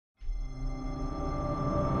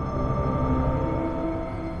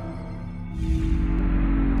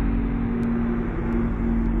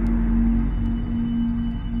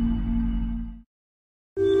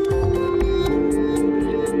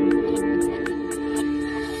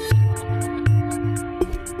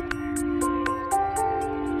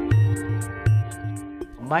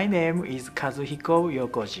My name is Kazuhiko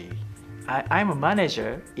Yokoji. I'm a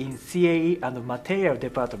manager in CAE and Material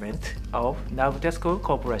Department of Nabtesco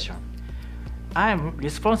Corporation. I'm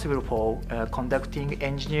responsible for conducting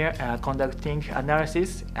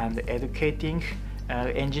analysis and educating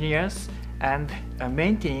engineers and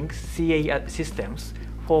maintaining CAE systems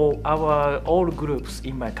for all groups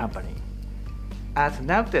in my company. At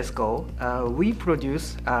Nabtesco, we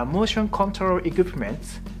produce motion control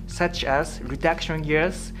equipment such as reduction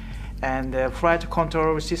gears and flight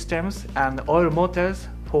control systems and oil motors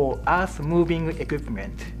for earth-moving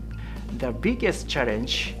equipment. The biggest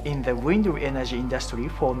challenge in the wind energy industry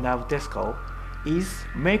for Nabtesco is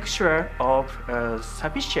make sure of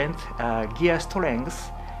sufficient gear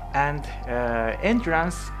strength and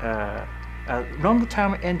endurance,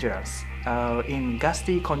 long-term endurance in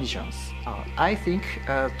gusty conditions. I think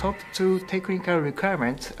top two technical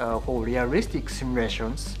requirements for realistic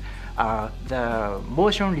simulations are the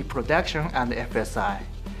motion reproduction and FSI.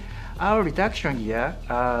 Our reduction gear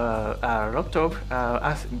are a lot of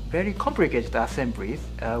very complicated assemblies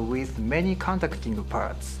with many contacting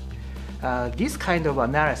parts. This kind of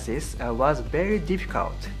analysis was very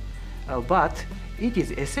difficult, but it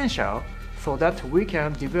is essential so that we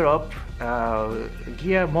can develop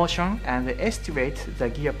gear motion and estimate the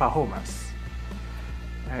gear performance.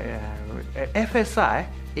 FSI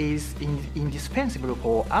is indispensable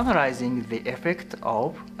for analyzing the effect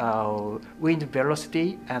of wind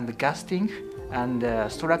velocity and gusting and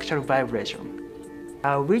structural vibration.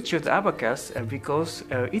 We choose Abaqus because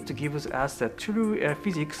it gives us the true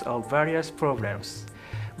physics of various problems.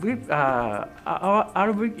 We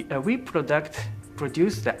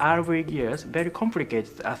produce the RV gears, very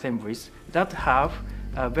complicated assemblies that have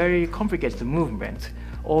a very complicated movement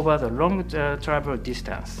over the long travel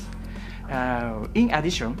distance. In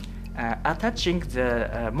addition, attaching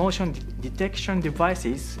the motion detection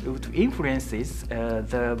devices would influences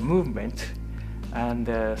the movement, and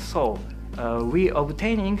so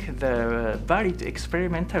obtaining the valid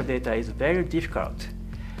experimental data is very difficult.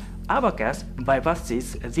 Abaqus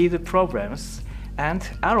bypasses these problems and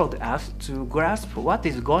allowed us to grasp what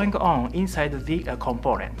is going on inside the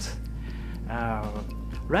components.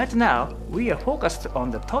 Right now, we are focused on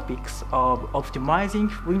the topics of optimizing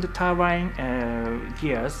wind turbine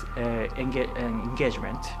gears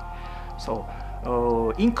engagement. So,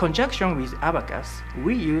 in conjunction with Abaqus,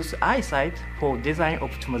 we use EyeSight for design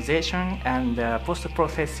optimization and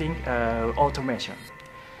post-processing automation.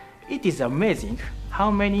 It is amazing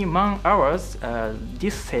how many man-hours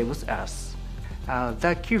this saves us.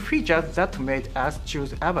 The key features that made us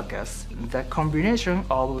choose Abaqus, the combination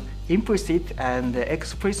of implicit and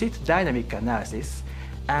explicit dynamic analysis,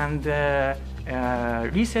 and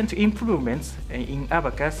recent improvements in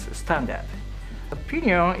Abaqus standard. The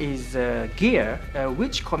pinion is a gear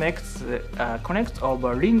which connects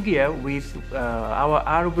our ring gear with our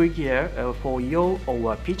RV gear for yaw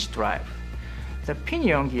or pitch drive. The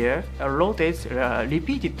pinion gear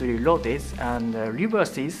repeatedly rotates and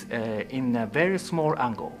reverses in a very small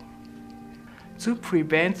angle. To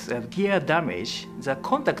prevent gear damage, the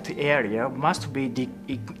contact area must be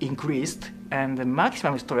increased and the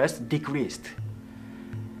maximum stress decreased.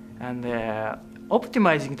 And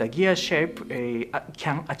optimizing the gear shape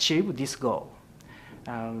can achieve this goal.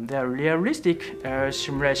 The realistic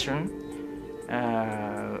simulation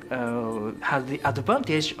has the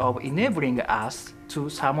advantage of enabling us to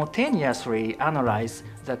simultaneously analyze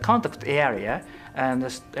the contact area and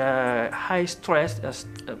high stress,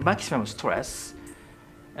 maximum stress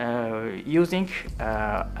using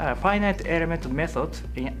a finite element method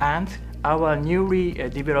and our newly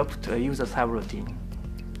developed user subroutine.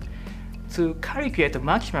 To calculate the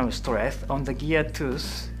maximum stress on the gear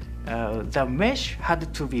tooth, the mesh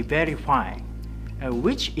had to be very fine,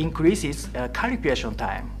 which increases calculation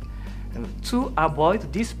time. To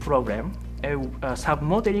avoid this problem,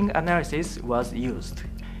 submodeling analysis was used.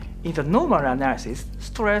 In the normal analysis,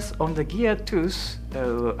 stress on the gear tooth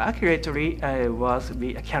accurately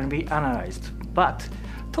can be analyzed, but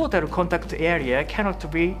total contact area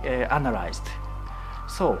cannot be analyzed.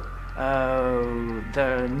 So,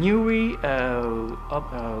 the newly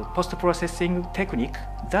post-processing technique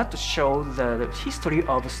that shows the history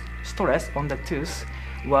of stress on the tooth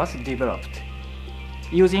was developed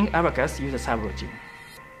using Abaqus user subroutine.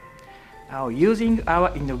 Using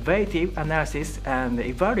our innovative analysis and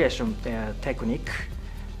evaluation technique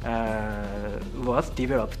was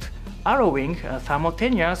developed, allowing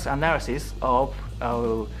simultaneous analysis of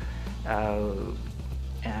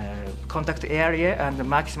contact area and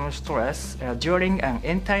maximum stress during an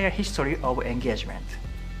entire history of engagement.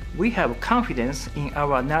 We have confidence in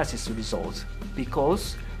our analysis results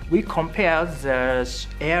because we compare the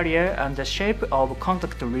area and the shape of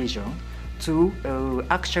contact region to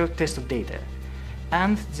actual test data.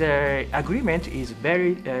 And the agreement is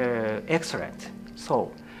very excellent.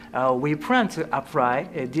 So we plan to apply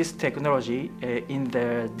this technology in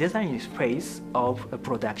the design phase of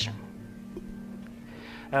production.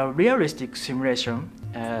 Realistic simulation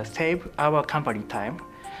save our company time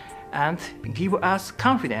and give us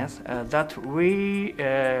confidence that we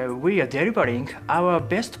are delivering our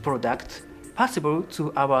best product possible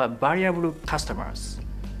to our valuable customers.